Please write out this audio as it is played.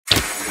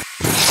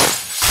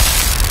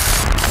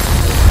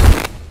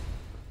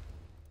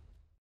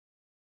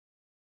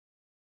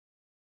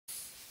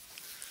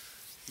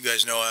You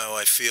guys know how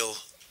I feel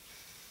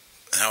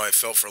and how I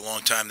felt for a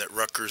long time that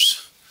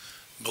Rutgers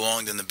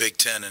belonged in the Big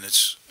Ten, and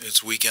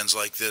it's weekends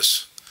like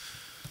this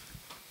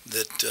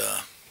that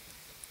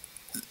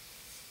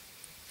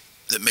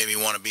that made me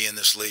want to be in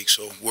this league.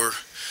 So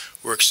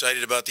we're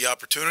excited about the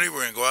opportunity.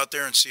 We're going to go out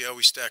there and see how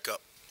we stack up.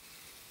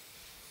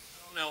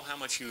 I don't know how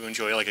much you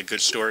enjoy like a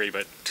good story,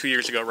 but 2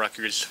 years ago,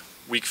 Rutgers,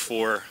 week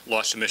 4,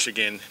 lost to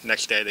Michigan.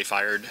 Next day, they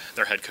fired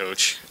their head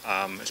coach.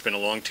 It's been a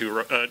long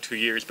 2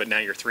 years, but now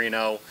you're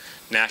 3-0,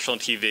 national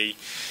TV.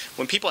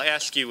 When people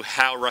ask you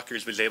how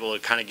Rutgers was able to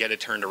kind of get it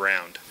turned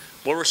around,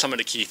 what were some of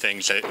the key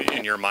things that,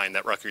 in your mind,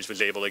 that Rutgers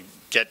was able to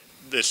get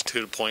this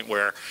to the point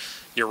where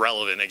you're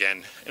relevant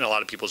again in a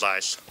lot of people's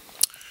eyes?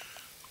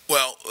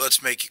 Well,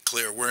 let's make it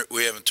clear.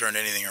 We haven't turned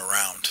anything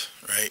around,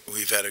 right?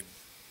 We've had a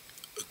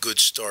good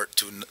start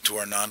to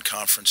our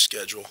non-conference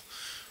schedule.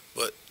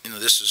 But,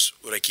 this is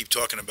what I keep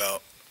talking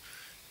about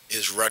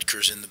is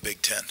Rutgers in the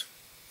Big Ten.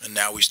 And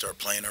now we start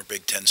playing our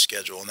Big Ten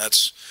schedule. And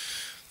that's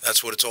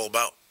what it's all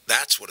about.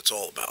 That's what it's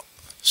all about.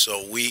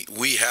 So we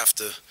have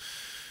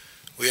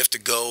to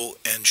go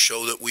and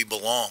show that we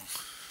belong.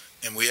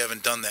 And we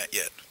haven't done that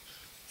yet.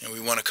 And we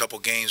won a couple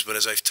games, but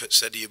as I've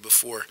said to you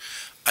before,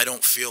 I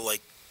don't feel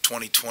like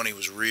 2020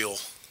 was real.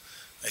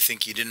 I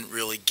think you didn't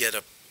really get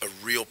a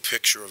real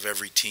picture of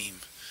every team.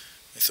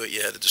 I thought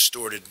you had a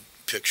distorted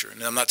picture.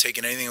 And I'm not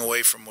taking anything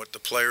away from what the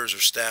players or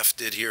staff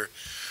did here,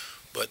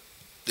 but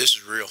this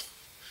is real.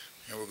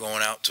 And we're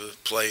going out to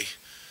play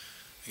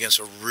against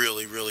a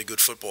really, really good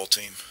football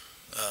team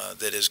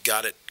that has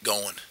got it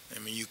going. I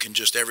mean, you can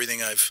just,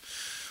 everything I've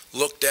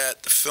looked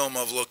at, the film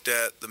I've looked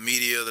at, the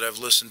media that I've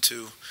listened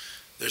to,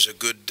 there's a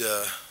good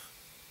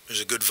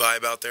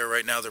vibe out there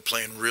right now. They're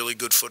playing really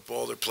good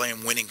football. They're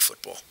playing winning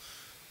football.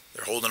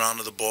 They're holding on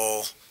to the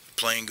ball,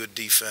 playing good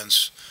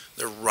defense.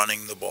 They're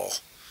running the ball,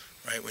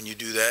 right? When you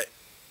do that,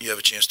 you have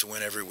a chance to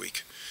win every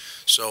week.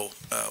 So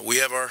we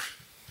have our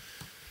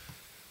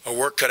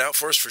work cut out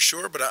for us for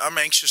sure, but I'm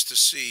anxious to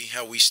see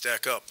how we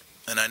stack up,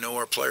 and I know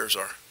our players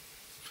are.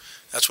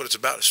 That's what it's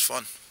about. It's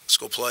fun. Let's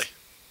go play.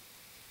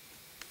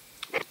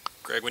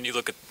 Greg, when you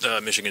look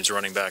at Michigan's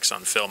running backs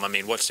on film, I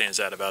mean, what stands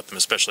out about them,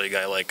 especially a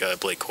guy like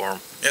Blake Corum?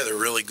 Yeah, they're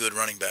really good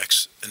running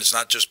backs, and it's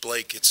not just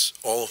Blake, it's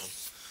all of them.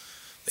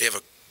 They have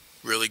a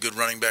really good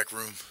running back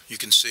room. You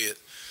can see it.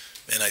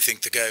 And I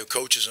think the guy who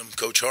coaches him,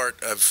 Coach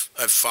Hart, I've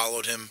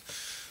followed him.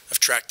 I've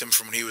tracked him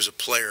from when he was a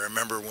player. I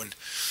remember when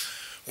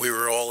we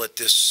were all at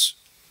this,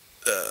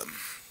 I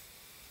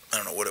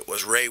don't know what it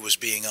was, Ray was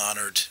being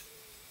honored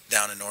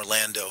down in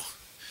Orlando.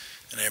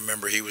 And I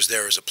remember he was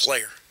there as a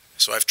player.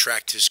 So I've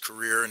tracked his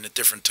career and at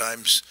different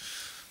times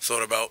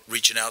thought about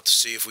reaching out to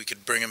see if we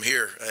could bring him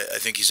here. I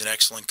think he's an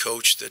excellent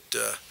coach that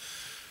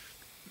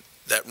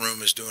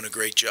room is doing a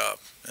great job.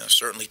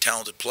 Certainly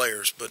talented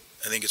players, but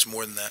I think it's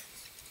more than that.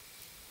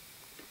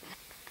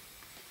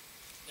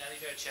 Now that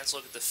you've had a chance to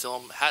look at the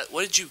film,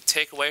 what did you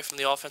take away from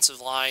the offensive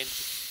line?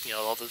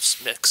 All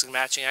this mixing and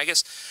matching. I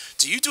guess,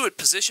 do you do it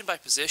position by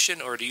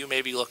position, or do you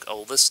maybe look,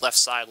 oh, this left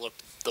side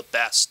looked the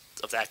best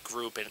of that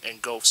group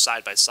and go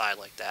side by side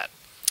like that?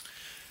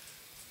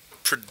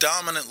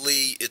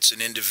 Predominantly, it's an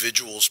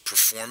individual's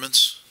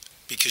performance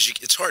because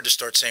it's hard to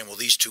start saying, well,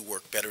 these two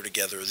work better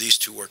together, or these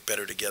two work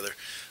better together,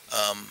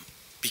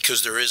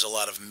 because there is a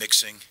lot of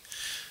mixing.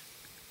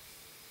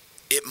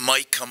 It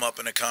might come up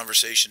in a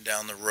conversation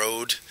down the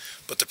road,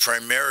 but the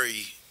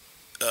primary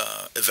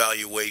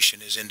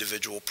evaluation is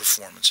individual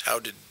performance. How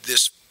did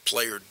this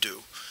player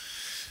do?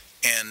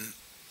 And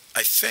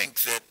I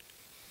think that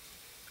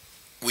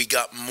we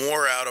got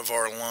more out of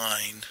our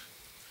line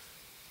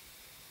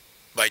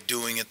by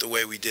doing it the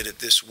way we did it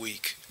this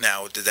week.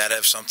 Now, did that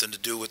have something to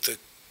do with the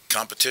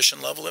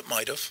competition level? It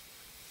might have.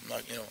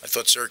 I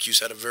thought Syracuse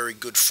had a very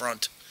good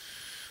front.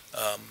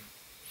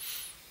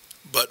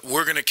 But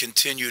we're going to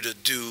continue to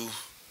do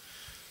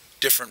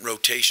different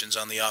rotations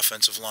on the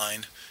offensive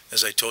line,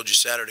 as I told you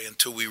Saturday,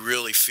 until we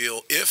really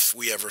feel, if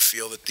we ever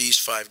feel, that these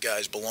 5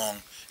 guys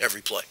belong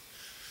every play.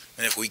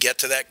 And if we get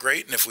to that,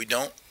 great. And if we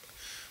don't,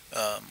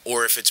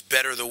 or if it's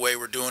better the way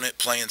we're doing it,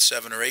 playing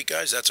 7 or 8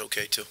 guys, that's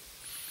okay too.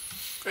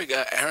 Greg,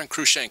 Aaron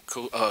Cruikshank,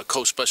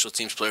 co-special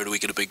teams player of the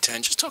week of the Big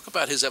Ten. Just talk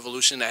about his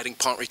evolution, adding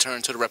punt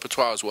return to the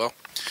repertoire as well.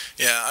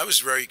 Yeah, I was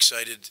very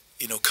excited,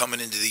 coming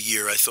into the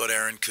year. I thought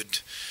Aaron could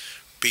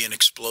be an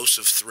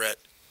explosive threat,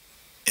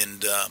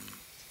 and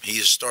he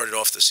has started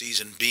off the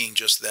season being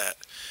just that.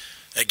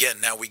 Again,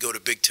 now we go to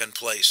Big Ten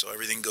play, so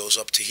everything goes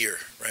up to here,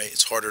 right?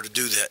 It's harder to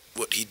do that,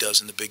 what he does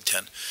in the Big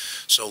Ten.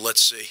 So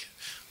let's see.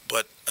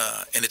 But,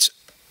 and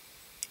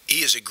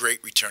he is a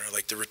great returner.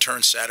 Like the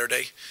return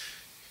Saturday,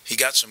 he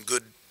got some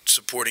good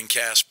supporting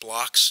cast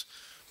blocks,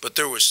 but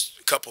there was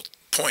a couple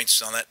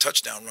points on that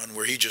touchdown run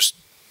where he just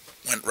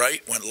went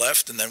right, went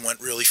left, and then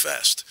went really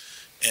fast.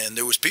 And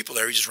there was people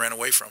there he just ran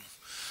away from.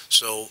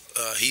 So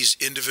he's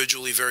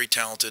individually very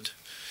talented,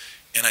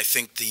 and I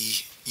think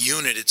the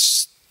unit,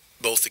 it's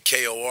both the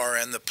KOR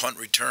and the punt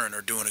return,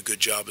 are doing a good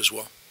job as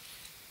well.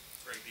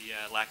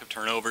 The lack of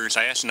turnovers.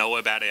 I asked Noah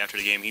about it after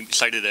the game. He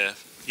cited a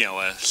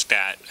a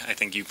stat. I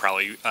think you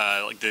probably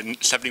like the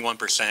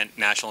 71%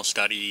 national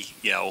study.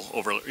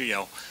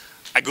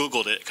 I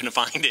Googled it, couldn't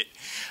find it.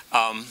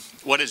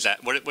 What is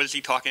that? What is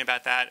he talking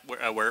about that?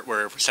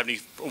 Where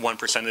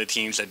 71% of the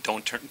teams that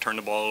don't turn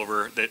the ball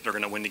over, that they're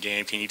going to win the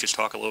game. Can you just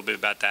talk a little bit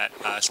about that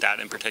stat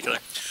in particular?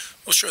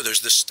 Well, sure.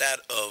 There's the stat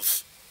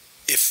of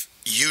if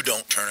you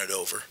don't turn it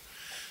over.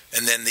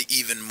 And then the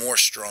even more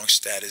strong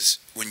stat is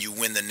when you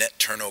win the net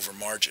turnover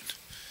margin.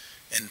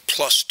 And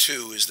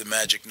 +2 is the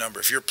magic number.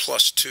 If you're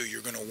 +2,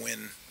 you're going to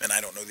win, and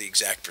I don't know the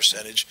exact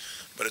percentage,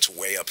 but it's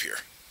way up here,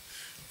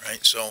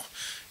 right? So,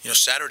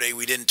 Saturday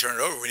we didn't turn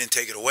it over. We didn't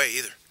take it away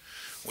either,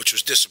 which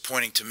was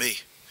disappointing to me.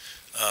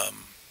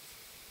 And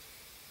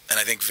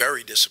I think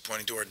very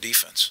disappointing to our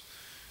defense.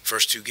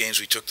 First 2 games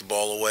we took the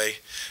ball away.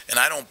 And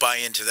I don't buy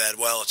into that,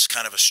 well, it's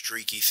kind of a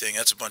streaky thing.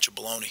 That's a bunch of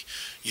baloney.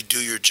 You do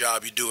your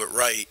job, you do it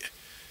right,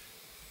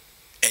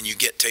 and you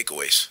get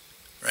takeaways,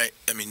 right?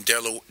 I mean,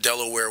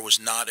 Delaware was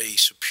not a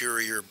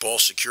superior ball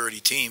security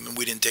team, and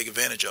we didn't take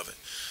advantage of it.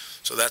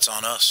 So that's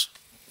on us.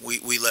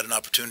 We let an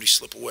opportunity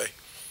slip away.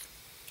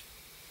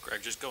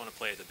 Greg, just going to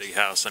play at the big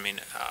house, I mean,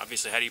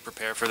 obviously, how do you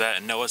prepare for that?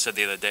 And Noah said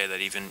the other day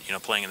that even,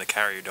 playing in the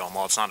Carrier Dome,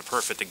 while it's not a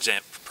perfect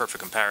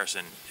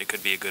comparison, it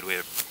could be a good way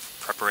of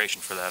preparation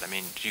for that. I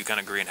mean, do you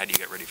kind of agree, and how do you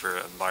get ready for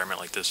an environment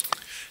like this?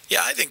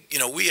 Yeah, I think,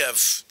 we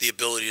have the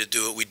ability to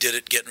do it. We did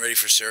it getting ready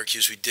for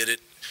Syracuse. We did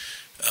it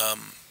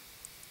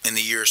in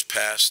the years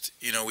past.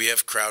 We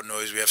have crowd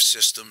noise. We have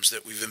systems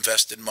that we've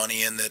invested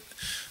money in that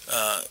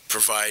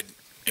provide,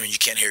 you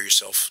can't hear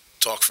yourself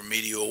talk from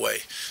media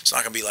away. It's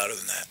not going to be louder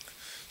than that.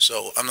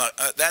 So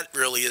that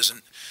really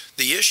isn't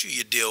the issue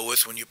you deal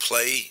with when you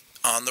play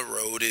on the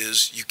road.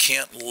 Is you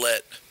can't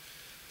let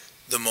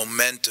the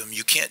momentum,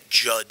 you can't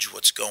judge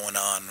what's going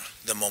on,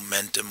 the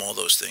momentum, all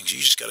those things. You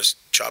just got to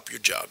chop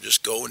your job.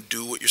 Just go and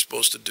do what you're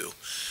supposed to do.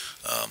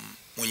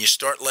 When you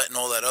start letting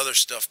all that other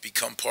stuff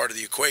become part of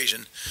the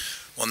equation,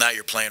 well, now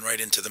you're playing right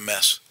into the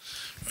mess,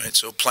 right?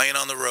 So playing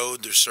on the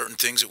road, there's certain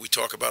things that we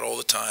talk about all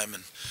the time,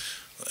 and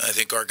I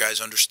think our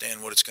guys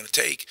understand what it's going to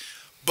take.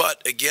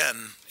 But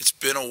again, it's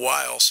been a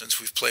while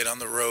since we've played on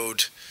the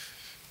road,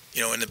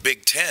 in the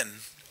Big Ten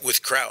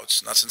with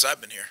crowds. Not since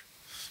I've been here.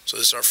 So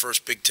this is our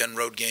first Big Ten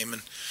road game,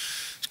 and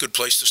it's a good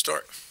place to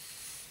start.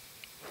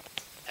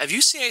 Have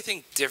you seen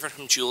anything different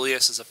from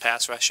Julius as a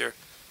pass rusher?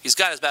 He's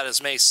got about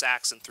as many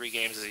sacks in 3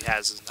 games as he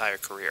has his entire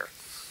career.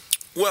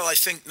 Well, I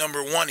think,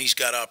 number one, he's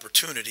got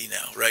opportunity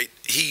now, right?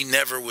 He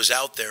never was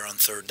out there on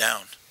 3rd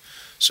down.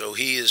 So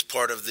he is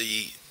part of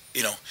the,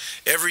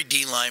 every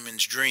D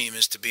lineman's dream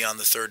is to be on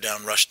the 3rd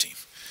down rush team,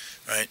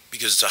 right?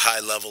 Because it's a high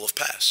level of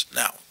pass.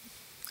 Now,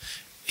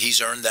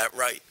 he's earned that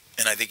right,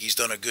 and I think he's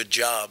done a good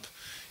job.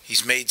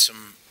 He's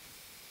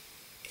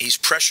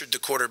pressured the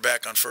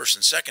quarterback on 1st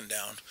and 2nd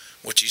down,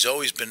 which he's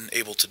always been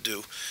able to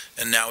do,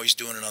 and now he's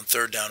doing it on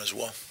 3rd down as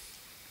well.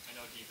 I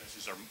know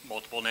defenses are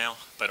multiple now,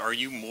 but are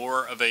you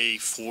more of a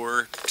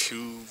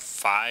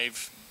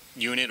 4-2-5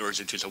 unit, or is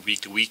it just a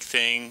week-to-week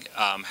thing?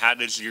 How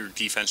does your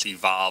defense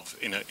evolve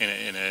in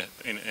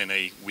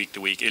a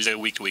week-to-week? Is it a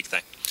week-to-week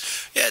thing?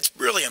 Yeah, it's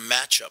really a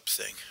matchup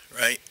thing,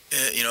 right?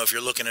 If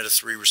you're looking at a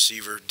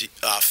 3-receiver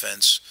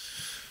offense,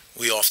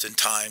 we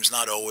oftentimes,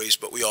 not always,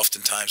 but we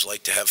oftentimes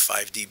like to have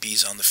 5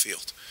 DBs on the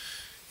field.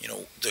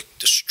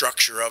 The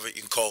structure of it,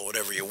 you can call it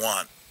whatever you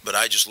want, but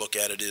I just look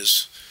at it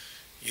as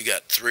you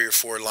got 3 or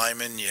 4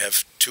 linemen, you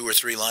have 2 or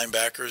 3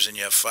 linebackers, and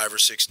you have 5 or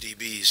 6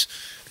 DBs,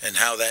 and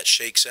how that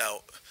shakes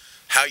out,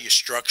 how you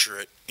structure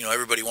it.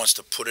 Everybody wants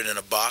to put it in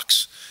a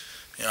box.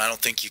 I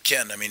don't think you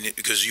can. I mean,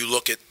 because you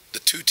look at the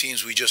 2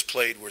 teams we just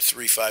played were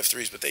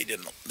 3-5-3s, but they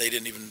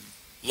didn't even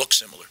look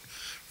similar,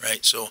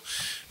 right? So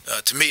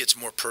to me, it's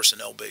more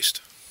personnel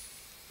based.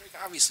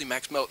 Obviously,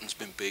 Max Melton's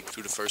been big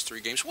through the first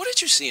 3 games. What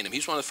did you see in him?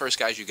 He's one of the first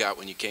guys you got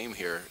when you came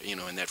here, in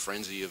that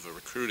frenzy of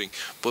recruiting.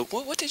 But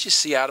what did you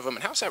see out of him,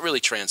 and how's that really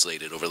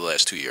translated over the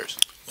last 2 years?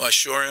 Well,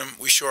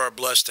 we sure are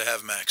blessed to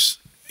have Max.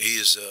 He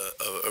is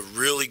a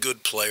really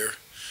good player.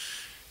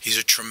 He's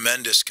a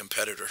tremendous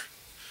competitor.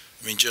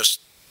 You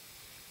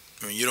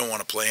don't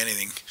want to play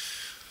anything.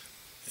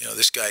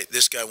 This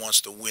guy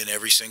wants to win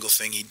every single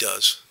thing he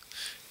does.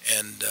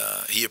 And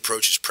he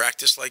approaches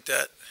practice like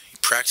that. He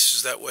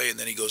practices that way, and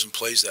then he goes and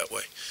plays that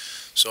way.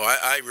 So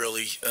I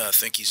really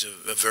think he's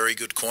a very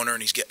good corner,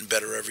 and he's getting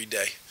better every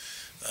day.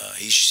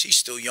 He's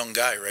still a young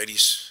guy, right?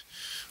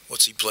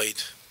 What's he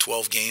played?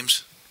 12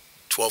 games,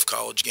 12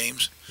 college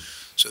games.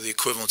 So the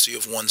equivalency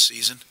of 1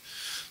 season.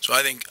 So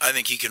I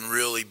think he can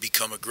really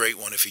become a great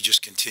one if he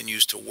just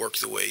continues to work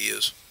the way he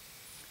is.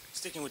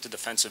 Sticking with the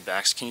defensive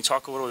backs, can you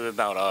talk a little bit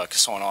about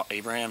Kasson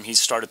Abraham?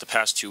 He's started the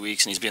past 2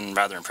 weeks, and he's been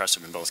rather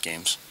impressive in both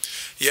games.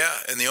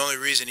 Yeah, and the only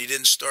reason he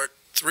didn't start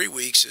 3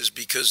 weeks is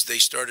because they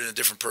started in a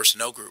different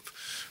personnel group,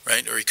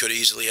 right? Or he could have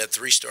easily had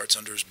 3 starts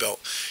under his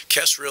belt.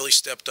 Kess really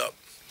stepped up.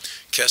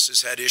 Kess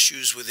has had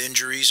issues with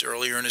injuries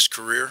earlier in his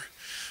career.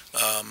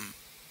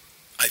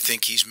 I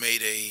think he's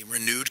made a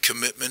renewed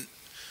commitment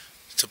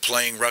to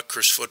playing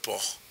Rutgers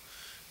football,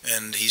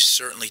 and he's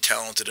certainly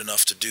talented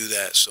enough to do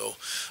that. So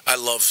I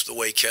love the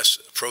way Kess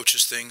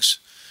approaches things.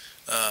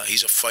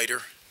 He's a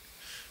fighter.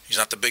 He's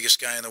not the biggest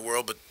guy in the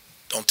world, but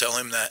don't tell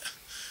him that,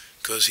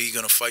 because he's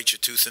going to fight you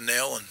tooth and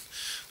nail, and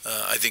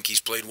I think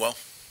he's played well.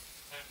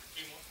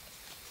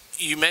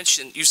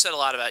 You said a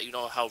lot about,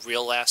 how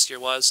real last year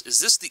was. Is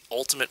this the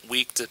ultimate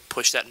week to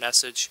push that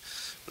message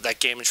with that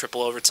game in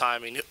triple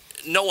overtime? I mean,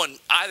 no one,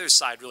 either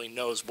side really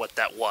knows what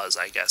that was,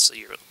 I guess, a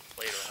year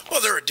later.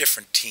 Well, they're a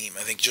different team.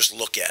 I think just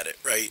look at it,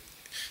 right?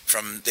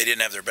 They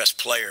didn't have their best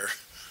player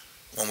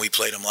when we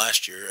played them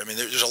last year. I mean,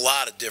 there's a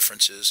lot of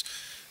differences.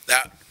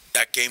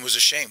 That game was a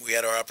shame. We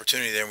had our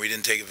opportunity there, and we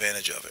didn't take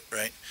advantage of it,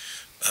 right?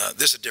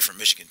 This is a different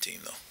Michigan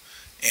team,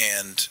 though.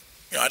 And,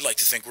 I'd like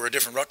to think we're a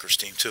different Rutgers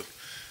team, too.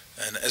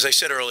 And as I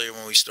said earlier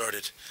when we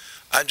started,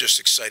 I'm just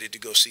excited to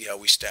go see how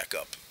we stack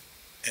up.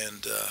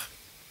 And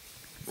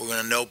we're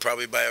going to know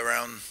probably by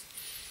around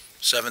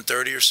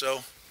 7:30 or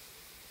so,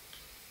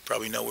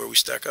 probably know where we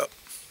stack up.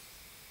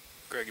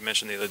 Greg, you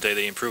mentioned the other day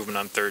the improvement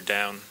on third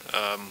down.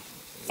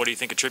 What do you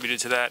think attributed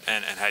to that,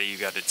 and how do you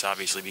got it to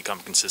obviously become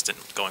consistent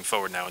going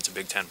forward now? It's a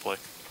Big Ten play.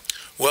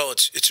 Well,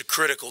 it's a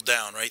critical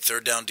down, right?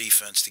 Third down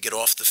defense to get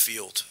off the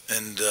field.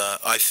 And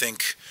I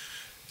think,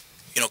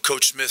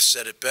 Coach Smith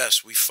said it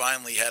best. We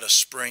finally had a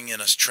spring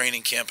and a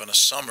training camp and a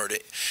summer,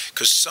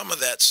 because some of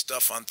that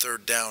stuff on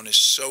third down is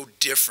so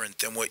different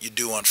than what you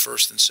do on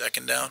first and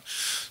second down.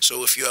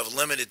 So if you have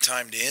limited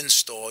time to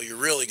install, you're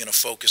really going to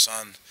focus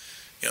on,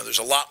 there's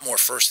a lot more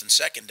first and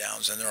second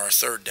downs than there are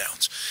third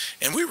downs.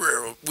 And we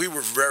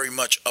were very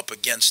much up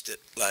against it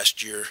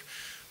last year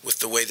with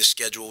the way the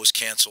schedule was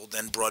canceled,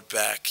 then brought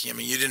back. I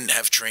mean, you didn't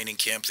have training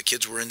camp. The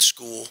kids were in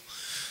school.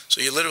 So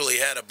you literally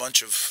had a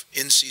bunch of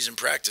in-season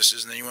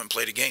practices, and then you went and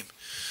played a game.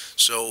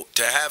 So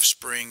to have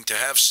spring, to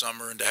have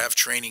summer, and to have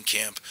training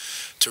camp,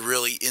 to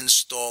really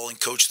install and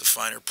coach the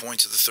finer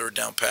points of the third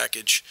down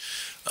package,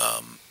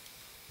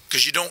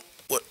 because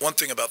one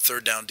thing about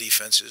third down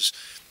defense is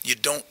you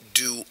don't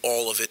do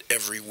all of it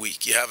every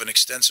week. You have an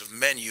extensive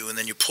menu, and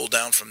then you pull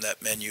down from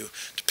that menu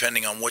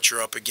depending on what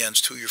you're up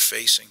against, who you're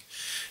facing.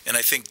 And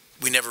I think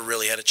we never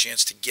really had a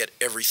chance to get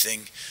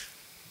everything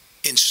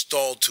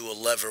installed to a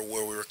level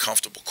where we were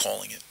comfortable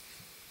calling it.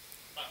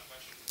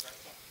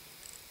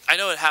 I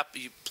know it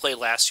happened. You played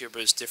last year,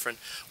 but it's different.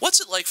 What's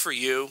it like for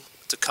you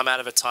to come out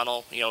of a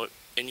tunnel,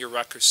 in your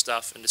Rutgers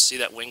stuff, and to see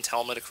that winged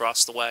helmet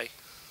across the way,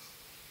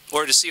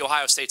 or to see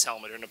Ohio State's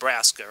helmet or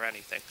Nebraska or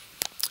anything?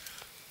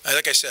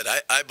 Like I said,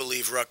 I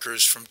believe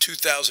Rutgers from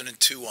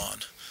 2002 on.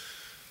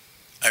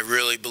 I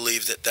really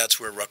believe that that's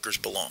where Rutgers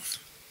belonged,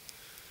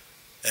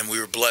 and we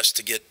were blessed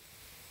to get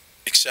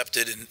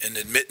accepted and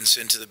admittance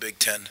into the Big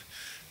Ten.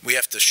 We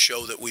have to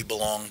show that we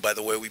belong by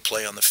the way we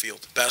play on the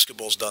field.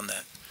 Basketball's done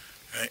that,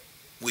 right?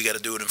 We got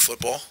to do it in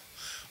football.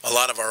 A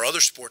lot of our other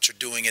sports are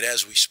doing it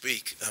as we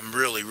speak. I'm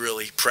really,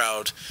 really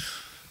proud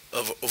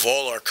of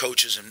all our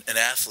coaches and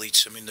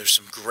athletes. I mean, there's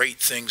some great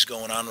things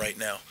going on right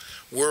now.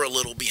 We're a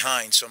little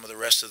behind some of the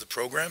rest of the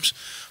programs,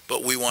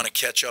 but we want to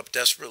catch up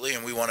desperately,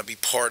 and we want to be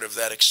part of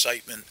that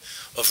excitement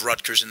of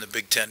Rutgers in the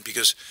Big Ten,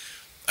 because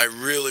I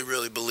really,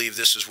 really believe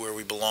this is where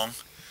we belong.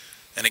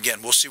 And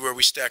again, we'll see where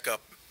we stack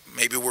up.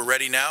 Maybe we're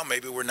ready now,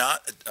 maybe we're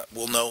not.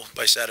 We'll know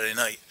by Saturday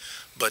night.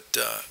 But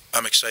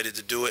I'm excited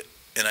to do it.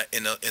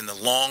 In the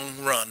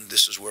long run,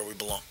 this is where we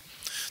belong.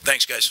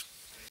 Thanks, guys.